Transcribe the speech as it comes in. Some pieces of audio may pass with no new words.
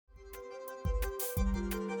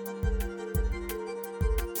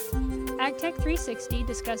AgTech 360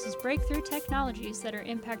 discusses breakthrough technologies that are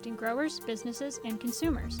impacting growers, businesses, and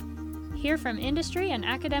consumers. Hear from industry and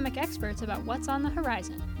academic experts about what's on the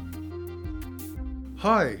horizon.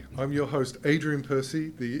 Hi, I'm your host, Adrian Percy,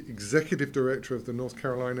 the Executive Director of the North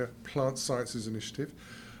Carolina Plant Sciences Initiative.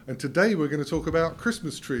 And today we're going to talk about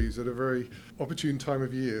Christmas trees at a very opportune time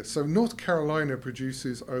of year. So North Carolina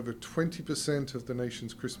produces over 20% of the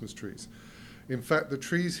nation's Christmas trees. In fact, the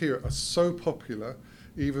trees here are so popular,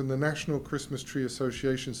 even the National Christmas Tree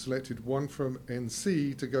Association selected one from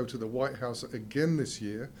NC to go to the White House again this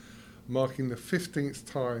year, marking the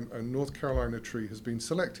 15th time a North Carolina tree has been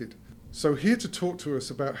selected. So here to talk to us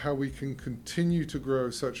about how we can continue to grow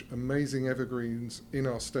such amazing evergreens in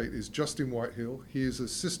our state is Justin Whitehill. He is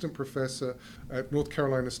assistant professor at North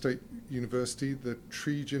Carolina State University, the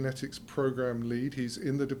tree genetics program lead. He's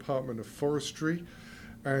in the Department of Forestry,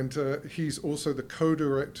 and he's also the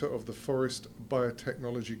co-director of the Forest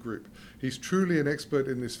Biotechnology Group. He's truly an expert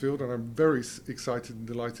in this field, and I'm very excited and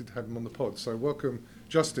delighted to have him on the pod. So welcome,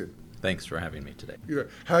 Justin. Thanks for having me today.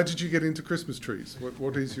 How did you get into Christmas trees?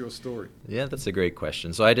 What is your story? Yeah, that's a great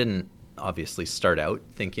question. So I didn't obviously start out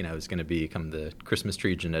thinking I was going to become the Christmas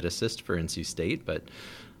tree geneticist for NC State, but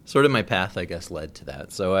sort of my path, I guess, led to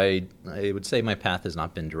that. So I would say my path has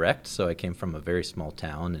not been direct. So I came from a very small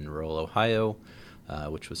town in rural Ohio,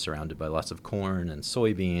 which was surrounded by lots of corn and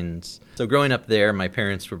soybeans. So growing up there, my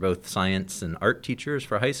parents were both science and art teachers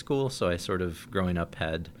for high school. So I sort of, growing up,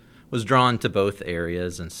 was drawn to both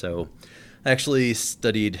areas. And so I actually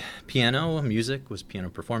studied piano, music, was piano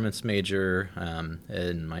performance major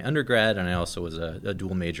in my undergrad, and I also was a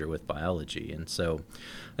dual major with biology. And so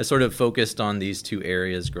I sort of focused on these two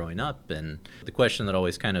areas growing up. And the question that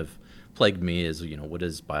always kind of plagued me is, what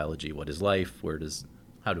is biology? What is life?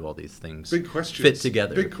 How do all these things fit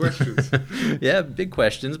together? Big questions. Yeah, big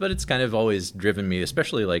questions, but it's kind of always driven me,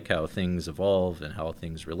 especially like how things evolve and how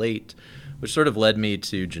things relate, which sort of led me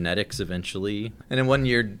to genetics eventually. And in one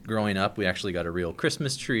year growing up, we actually got a real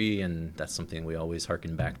Christmas tree, and that's something we always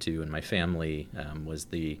harken back to in my family, was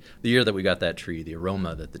the year that we got that tree, the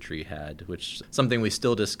aroma that the tree had, which is something we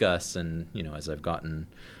still discuss. And, as I've gotten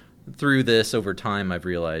through this over time, I've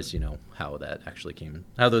realized, how that actually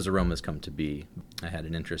how those aromas come to be. I had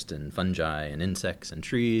an interest in fungi and insects and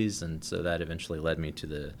trees, and so that eventually led me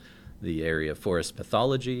to the area of forest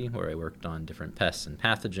pathology, where I worked on different pests and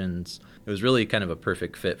pathogens. It was really kind of a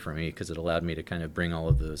perfect fit for me because it allowed me to kind of bring all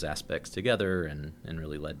of those aspects together and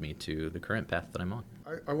really led me to the current path that I'm on.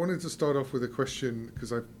 I wanted to start off with a question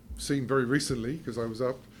because I've seen very recently, because I was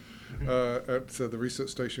up at the research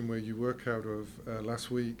station where you work out of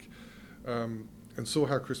last week, and saw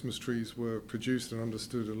how Christmas trees were produced and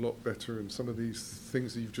understood a lot better, and some of these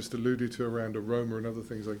things that you've just alluded to around aroma and other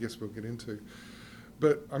things I guess we'll get into.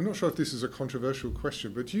 But I'm not sure if this is a controversial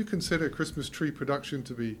question, but do you consider Christmas tree production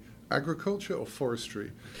to be agriculture or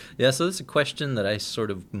forestry? Yeah, so this is a question that I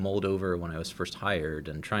sort of mulled over when I was first hired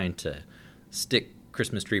and trying to stick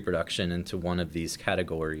Christmas tree production into one of these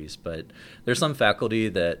categories. But there's some faculty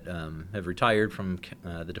that have retired from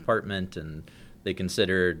the department, and they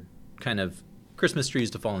considered kind of Christmas trees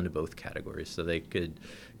to fall into both categories. So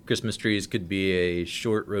Christmas trees could be a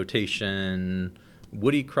short rotation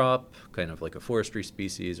woody crop, kind of like a forestry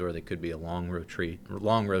species, or they could be a long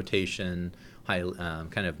rotation, high,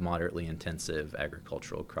 kind of moderately intensive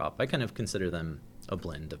agricultural crop. I kind of consider them a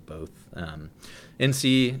blend of both.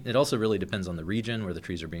 NC, it also really depends on the region where the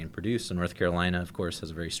trees are being produced. So North Carolina, of course, has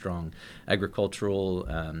a very strong agricultural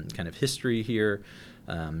kind of history here.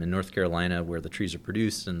 In North Carolina, where the trees are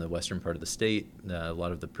produced in the western part of the state, a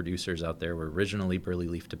lot of the producers out there were originally burley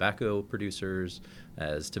leaf tobacco producers.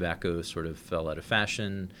 As tobacco sort of fell out of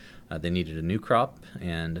fashion, they needed a new crop,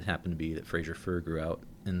 and it happened to be that Fraser fir grew out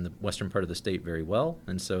in the western part of the state very well,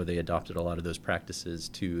 and so they adopted a lot of those practices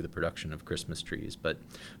to the production of Christmas trees. But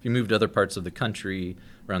if you move to other parts of the country,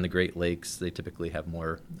 around the Great Lakes, they typically have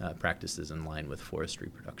more practices in line with forestry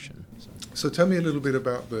production. So tell me a little bit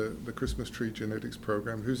about the Christmas tree genetics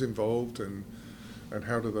program. Who's involved, and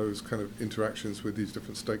how do those kind of interactions with these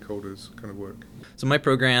different stakeholders kind of work? So my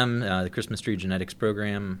program, the Christmas tree genetics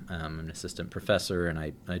program, I'm an assistant professor, and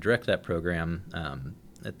I direct that program.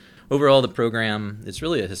 Overall, the program, it's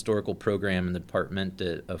really a historical program in the Department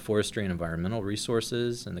of Forestry and Environmental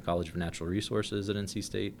Resources and the College of Natural Resources at NC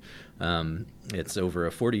State. It's over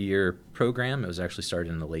a 40-year program. It was actually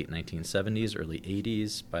started in the late 1970s, early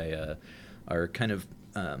 80s by our kind of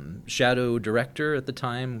shadow director at the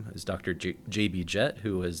time was Dr. J.B. Jett,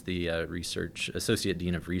 who was the Associate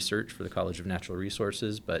Dean of Research for the College of Natural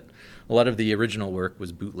Resources. But a lot of the original work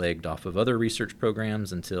was bootlegged off of other research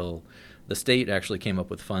programs until the state actually came up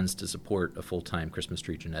with funds to support a full-time Christmas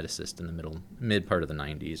tree geneticist in the mid part of the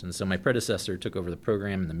 90s. And so my predecessor took over the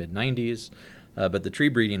program in the mid-90s, but the tree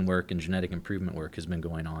breeding work and genetic improvement work has been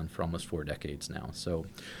going on for almost 4 decades now. So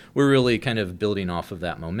we're really kind of building off of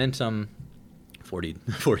that momentum, 40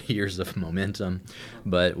 years of momentum.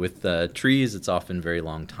 But with trees, it's often very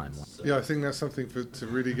long timelines. Yeah, I think that's something to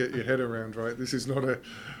really get your head around, right? This is not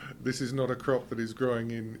a crop that is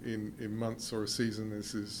growing in months or a season.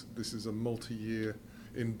 This is a multi-year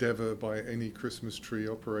endeavor by any Christmas tree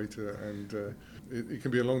operator, and it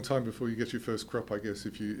can be a long time before you get your first crop, I guess,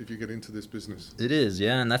 if you get into this business. It is,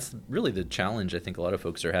 yeah, and that's really the challenge I think a lot of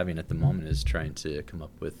folks are having at the moment, is trying to come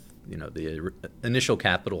up with the initial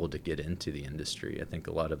capital to get into the industry. I think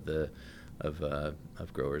a lot of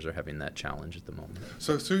of growers are having that challenge at the moment.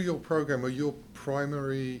 So through your program, are your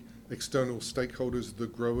primary external stakeholders the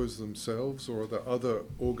growers themselves, or are there other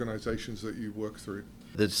organizations that you work through?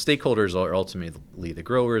 The stakeholders are ultimately the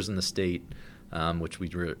growers in the state, which we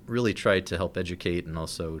really try to help educate, and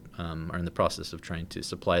also are in the process of trying to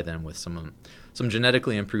supply them with some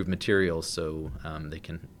genetically improved materials so they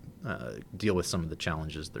can deal with some of the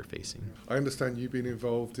challenges they're facing. I understand you've been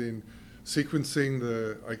involved in sequencing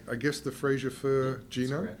the Fraser fir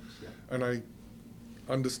genome, correct, yeah. And I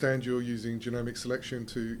understand you're using genomic selection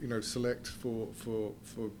to select for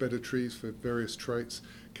better trees for various traits.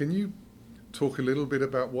 Can you talk a little bit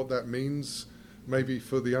about what that means, maybe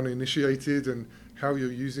for the uninitiated, and how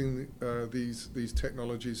you're using these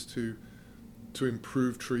technologies to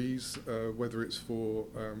improve trees, whether it's for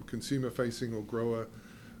consumer-facing or grower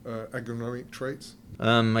agronomic traits?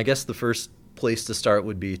 I guess the first place to start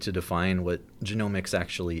would be to define what genomics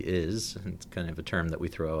actually is. It's kind of a term that we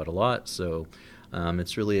throw out a lot. So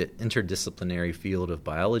it's really an interdisciplinary field of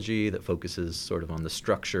biology that focuses sort of on the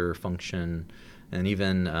structure, function, and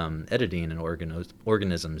even editing an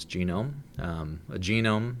organism's genome. A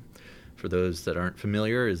genome, for those that aren't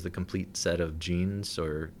familiar, is the complete set of genes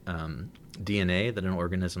or DNA that an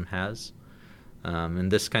organism has.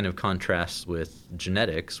 And this kind of contrasts with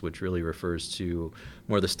genetics, which really refers to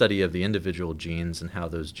more the study of the individual genes and how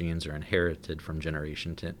those genes are inherited from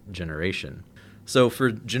generation to generation. So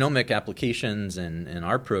for genomic applications in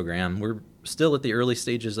our program, we're still at the early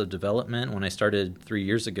stages of development. When I started 3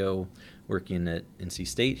 years ago working at NC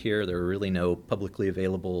State here, there were really no publicly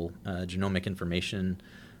available genomic information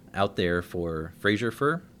out there for Fraser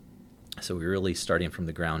fir. So we're really starting from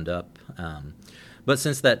the ground up. But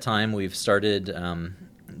since that time, we've started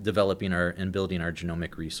developing and building our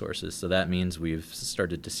genomic resources. So that means we've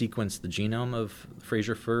started to sequence the genome of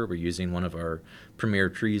Fraser fir. We're using one of our premier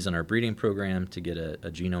trees in our breeding program to get a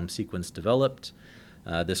genome sequence developed.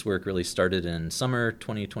 This work really started in summer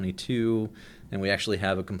 2022, and we actually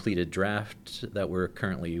have a completed draft that we're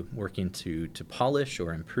currently working to polish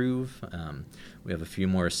or improve. We have a few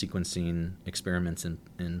more sequencing experiments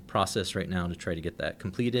in process right now to try to get that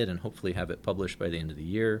completed and hopefully have it published by the end of the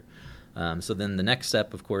year. So then the next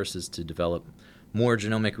step, of course, is to develop more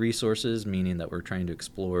genomic resources, meaning that we're trying to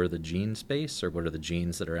explore the gene space, or what are the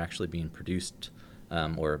genes that are actually being produced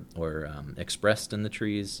or expressed in the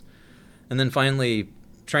trees. And then finally,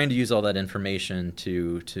 trying to use all that information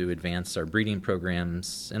to advance our breeding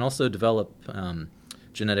programs and also develop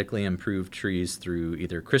genetically improved trees through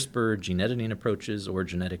either CRISPR gene editing approaches or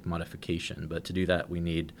genetic modification. But to do that, we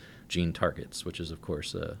need gene targets, which is, of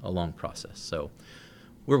course, a long process. So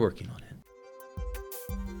we're working on it.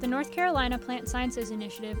 The North Carolina Plant Sciences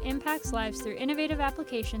Initiative impacts lives through innovative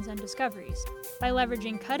applications and discoveries. By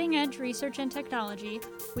leveraging cutting-edge research and technology,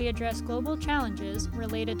 we address global challenges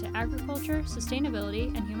related to agriculture, sustainability,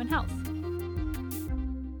 and human health.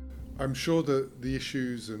 I'm sure that the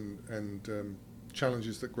issues and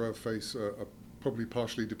challenges that growers face are probably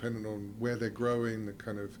partially dependent on where they're growing, the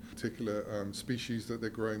kind of particular species that they're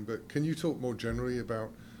growing. But can you talk more generally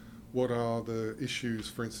about what are the issues,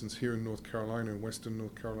 for instance, here in North Carolina, in Western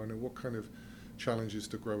North Carolina? What kind of challenges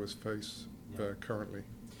do growers face currently?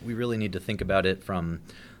 We really need to think about it from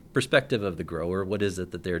perspective of the grower. What is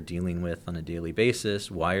it that they're dealing with on a daily basis?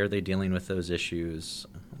 Why are they dealing with those issues?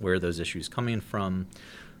 Where are those issues coming from?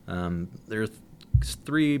 There are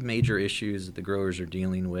 3 major issues that the growers are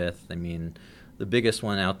dealing with. I mean, the biggest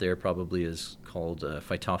one out there probably is called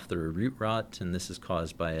Phytophthora root rot, and this is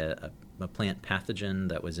caused by a plant pathogen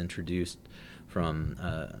that was introduced from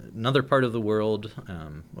another part of the world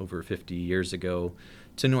over 50 years ago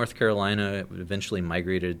to North Carolina. It eventually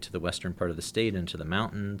migrated to the western part of the state into the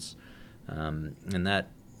mountains. And that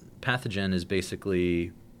pathogen is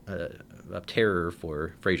basically a terror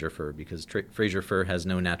for Fraser fir because Fraser fir has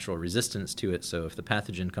no natural resistance to it. So if the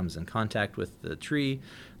pathogen comes in contact with the tree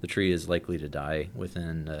is likely to die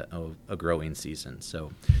within a growing season.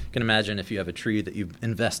 So you can imagine if you have a tree that you've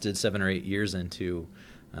invested 7 or 8 years into,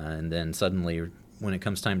 and then suddenly when it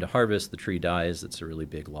comes time to harvest, the tree dies, it's a really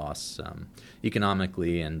big loss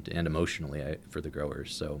economically and emotionally for the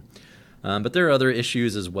growers. So. But there are other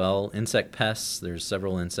issues as well. Insect pests, there's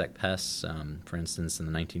several insect pests. For instance, in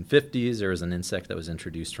the 1950s, there was an insect that was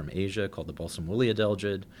introduced from Asia called the balsam woolly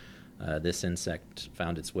adelgid. This insect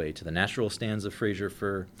found its way to the natural stands of Fraser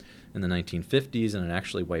fir in the 1950s, and it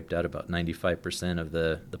actually wiped out about 95% of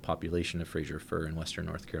the population of Fraser fir in western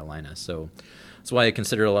North Carolina. So that's why I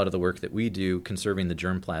consider a lot of the work that we do conserving the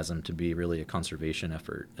germplasm to be really a conservation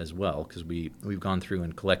effort as well, because we've gone through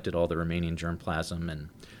and collected all the remaining germplasm, and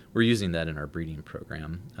we're using that in our breeding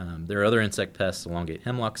program. There are other insect pests, elongate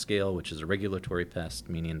hemlock scale, which is a regulatory pest,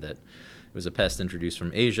 meaning that it was a pest introduced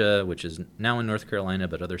from Asia, which is now in North Carolina,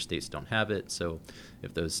 but other states don't have it. So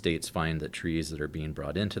if those states find that trees that are being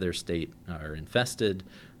brought into their state are infested,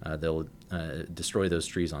 they'll destroy those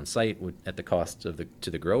trees on site at the cost to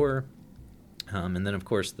the grower. And then, of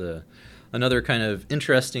course, another kind of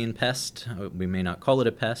interesting pest, we may not call it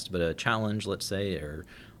a pest, but a challenge, let's say,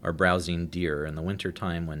 are browsing deer. In the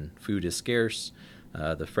wintertime when food is scarce,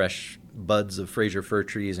 the fresh buds of Fraser fir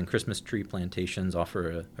trees and Christmas tree plantations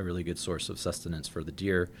offer a really good source of sustenance for the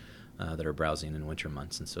deer that are browsing in winter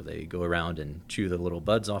months. And so they go around and chew the little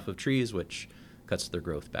buds off of trees, which cuts their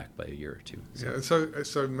growth back by a year or two.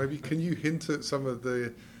 So maybe can you hint at some of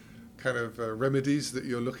the kind of remedies that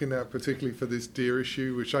you're looking at, particularly for this deer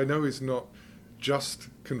issue, which I know is not just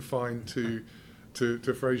confined to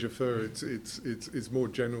Fraser fir. It's more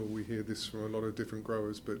general. We hear this from a lot of different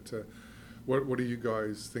growers, but what are you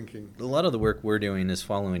guys thinking? A lot of the work we're doing is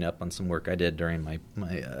following up on some work I did during my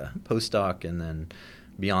postdoc, and then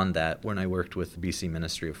beyond that when I worked with the BC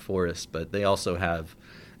Ministry of Forests. But they also have,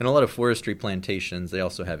 in a lot of forestry plantations, they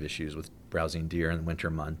also have issues with browsing deer in the winter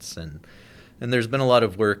months, and there's been a lot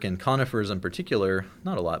of work in conifers in particular,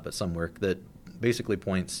 not a lot, but some work that basically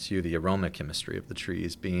points to the aroma chemistry of the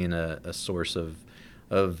trees being a source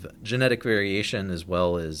of genetic variation as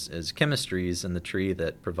well as chemistries in the tree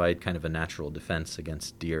that provide kind of a natural defense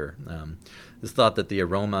against deer. It's thought that the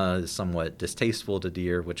aroma is somewhat distasteful to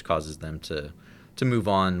deer, which causes them to move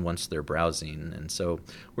on once they're browsing. And so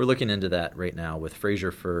we're looking into that right now with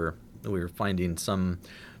Fraser fir. We're finding some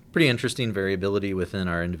pretty interesting variability within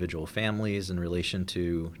our individual families in relation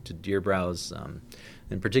to deer browse.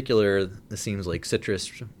 In particular, it seems like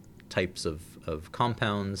citrus types of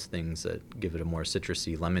compounds, things that give it a more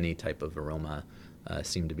citrusy, lemony type of aroma,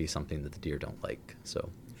 seem to be something that the deer don't like.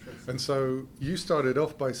 And so you started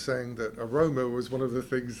off by saying that aroma was one of the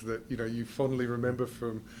things that you fondly remember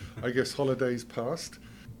from, I guess, holidays past.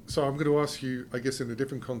 So I'm going to ask you, I guess, in a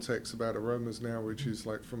different context about aromas now, which is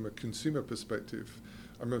like from a consumer perspective.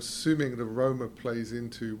 I'm assuming the aroma plays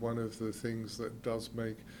into one of the things that does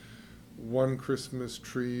make one Christmas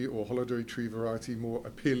tree or holiday tree variety more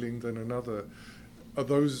appealing than another. Are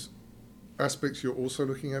those aspects you're also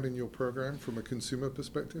looking at in your program from a consumer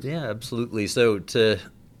perspective? Yeah, absolutely. So to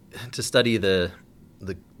study the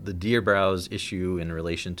deer browse issue in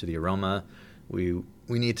relation to the aroma, we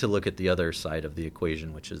need to look at the other side of the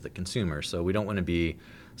equation, which is the consumer. So we don't want to be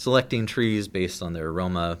selecting trees based on their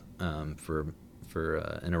aroma for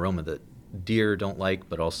an aroma that deer don't like,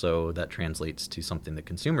 but also that translates to something that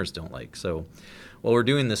consumers don't like. So while we're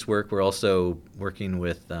doing this work, we're also working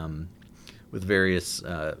with various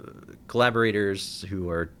collaborators who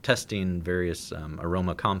are testing various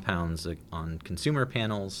aroma compounds on consumer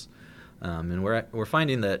panels, and we're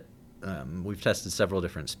finding that we've tested several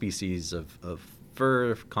different species of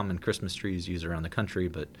fir, common Christmas trees used around the country,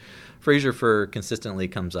 but Fraser fir consistently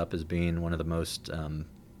comes up as being one of the most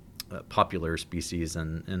popular species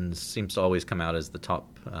and seems to always come out as the top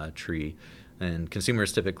tree. And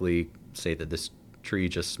consumers typically say that this tree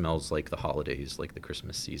just smells like the holidays, like the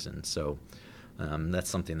Christmas season. So that's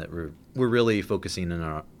something that we're really focusing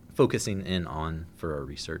in on for our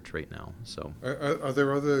research right now. So are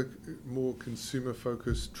there other more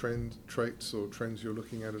consumer-focused traits or trends you're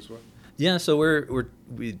looking at as well? Yeah, so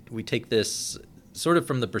we take this sort of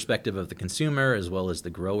from the perspective of the consumer as well as the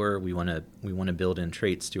grower. We want to build in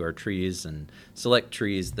traits to our trees and select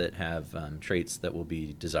trees that have traits that will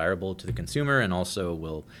be desirable to the consumer and also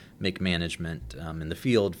will make management in the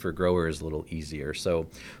field for growers a little easier. So,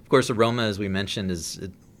 of course, aroma, as we mentioned, is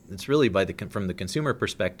it's really from the consumer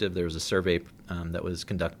perspective. There was a survey that was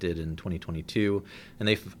conducted in 2022, and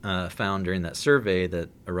they found during that survey that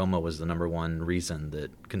aroma was the number one reason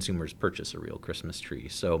that consumers purchase a real Christmas tree.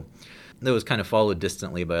 So that was kind of followed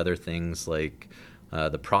distantly by other things like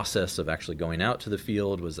the process of actually going out to the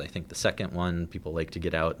field was, I think, the second one. People like to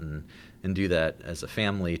get out and do that as a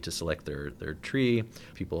family to select their tree.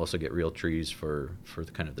 People also get real trees for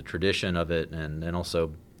the kind of the tradition of it, and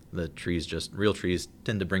also the trees, just real trees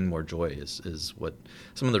tend to bring more joy is what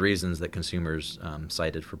some of the reasons that consumers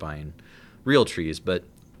cited for buying real trees. But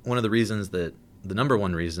one of the reasons the number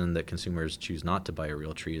one reason that consumers choose not to buy a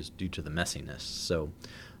real tree is due to the messiness. So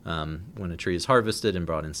when a tree is harvested and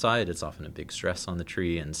brought inside, it's often a big stress on the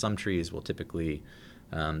tree, and some trees will typically,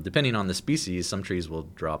 depending on the species, some trees will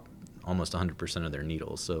drop almost 100% of their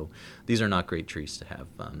needles. So these are not great trees to have.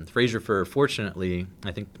 Fraser fir, fortunately,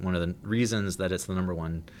 I think one of the reasons that it's the number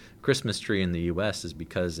one Christmas tree in the U.S. is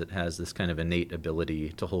because it has this kind of innate ability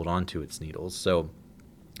to hold on to its needles. So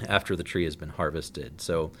after the tree has been harvested.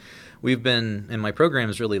 So we've been, in my program,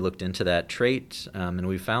 has really looked into that trait, and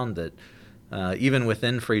we found that even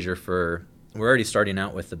within Fraser fir, we're already starting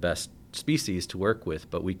out with the best species to work with,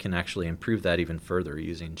 but we can actually improve that even further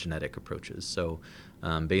using genetic approaches. So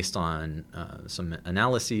based on some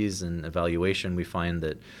analyses and evaluation, we find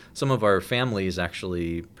that some of our families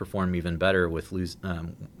actually perform even better with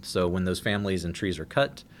so when those families and trees are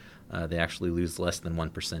cut, they actually lose less than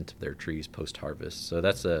 1% of their trees post-harvest. So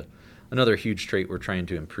that's another huge trait we're trying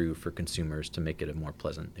to improve for consumers to make it a more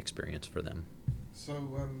pleasant experience for them. So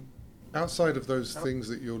outside of those things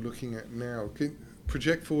that you're looking at now,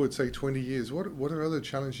 project forward, say, 20 years, what are other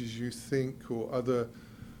challenges you think, or other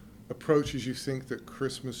approaches you think that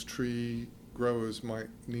Christmas tree growers might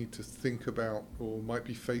need to think about or might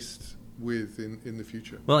be faced with in the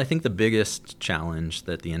future? Well, I think the biggest challenge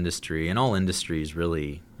that the industry, and all industries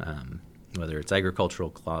really, whether it's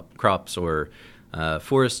agricultural crops or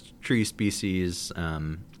forest tree species,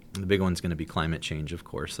 the big one's going to be climate change, of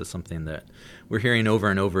course. That's something that we're hearing over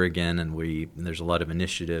and over again, and there's a lot of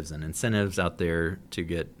initiatives and incentives out there to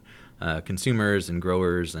get consumers and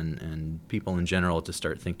growers and people in general to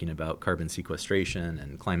start thinking about carbon sequestration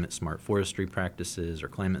and climate-smart forestry practices or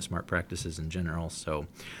climate-smart practices in general. So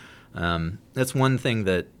that's one thing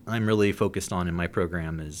that I'm really focused on in my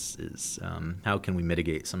program is how can we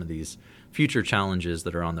mitigate some of these future challenges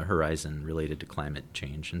that are on the horizon related to climate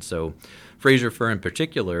change. And so Fraser fir in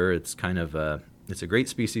particular, it's kind of it's a great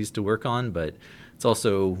species to work on, but it's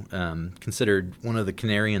also considered one of the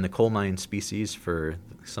canary in the coal mine species for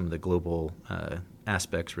some of the global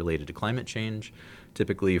aspects related to climate change.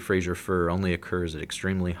 Typically, Fraser fir only occurs at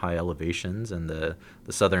extremely high elevations in the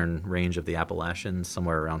southern range of the Appalachians,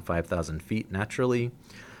 somewhere around 5,000 feet naturally.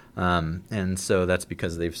 And so that's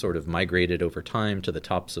because they've sort of migrated over time to the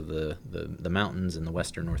tops of the mountains in the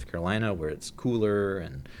western North Carolina, where it's cooler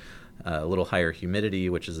and a little higher humidity,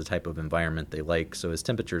 which is the type of environment they like. So as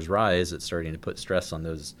temperatures rise, it's starting to put stress on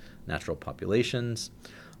those natural populations.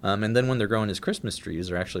 And then when they're grown as Christmas trees,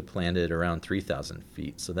 they're actually planted around 3,000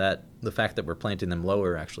 feet. So that the fact that we're planting them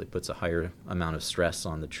lower actually puts a higher amount of stress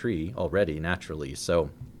on the tree already naturally. So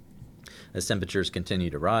as temperatures continue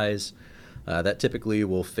to rise, that typically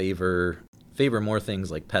will favor more things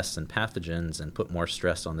like pests and pathogens and put more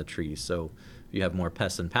stress on the trees. So if you have more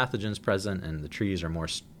pests and pathogens present and the trees are more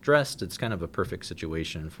stressed, it's kind of a perfect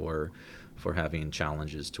situation for having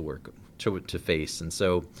challenges to face. And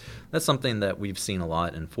so that's something that we've seen a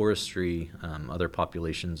lot in forestry. Other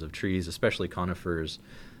populations of trees, especially conifers,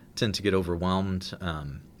 tend to get overwhelmed,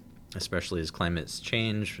 especially as climates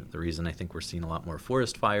change. The reason I think we're seeing a lot more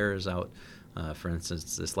forest fires out, for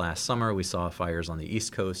instance, this last summer we saw fires on the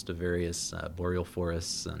east coast of various boreal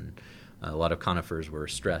forests, and a lot of conifers were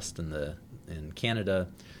stressed in Canada.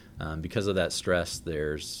 Because of that stress,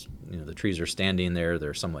 the trees are standing there.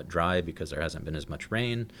 They're somewhat dry because there hasn't been as much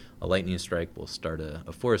rain. A lightning strike will start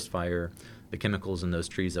a forest fire. The chemicals in those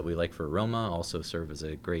trees that we like for aroma also serve as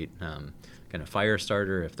a great kind of fire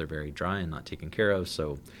starter if they're very dry and not taken care of.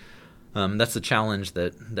 So that's the challenge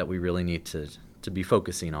that we really need to be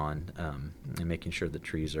focusing on and making sure that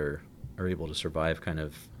trees are able to survive kind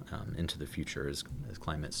of into the future as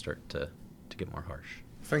climates start to get more harsh.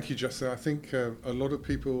 Thank you, Justin. I think a lot of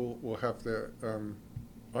people will have their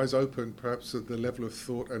eyes open perhaps at the level of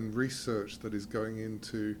thought and research that is going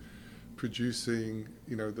into producing,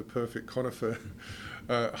 the perfect conifer.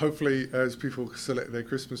 Hopefully, as people select their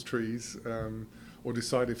Christmas trees or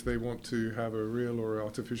decide if they want to have a real or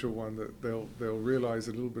artificial one, that they'll realize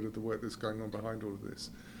a little bit of the work that's going on behind all of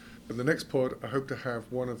this. In the next pod, I hope to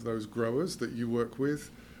have one of those growers that you work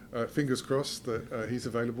with. Fingers crossed that he's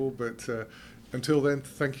available, but Until then,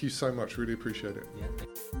 thank you so much. Really appreciate it. Yeah.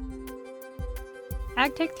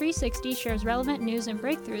 AgTech 360 shares relevant news and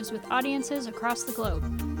breakthroughs with audiences across the globe.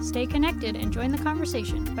 Stay connected and join the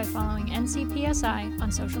conversation by following NCPSI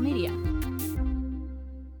on social media.